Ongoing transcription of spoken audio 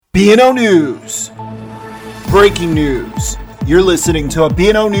B&O News. Breaking news. You're listening to a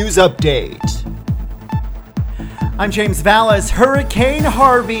B&O News update. I'm James Vallis. Hurricane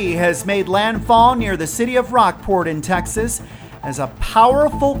Harvey has made landfall near the city of Rockport in Texas as a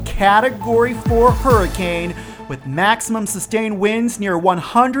powerful Category 4 hurricane with maximum sustained winds near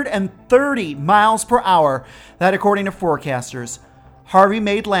 130 miles per hour. That according to forecasters. Harvey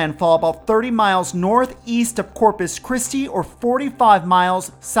made landfall about 30 miles northeast of Corpus Christi or 45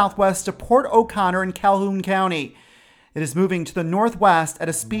 miles southwest of Port O'Connor in Calhoun County. It is moving to the northwest at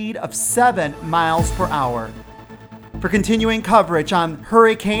a speed of 7 miles per hour. For continuing coverage on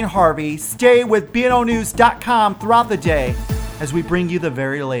Hurricane Harvey, stay with BNOnews.com throughout the day as we bring you the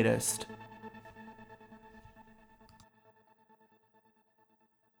very latest.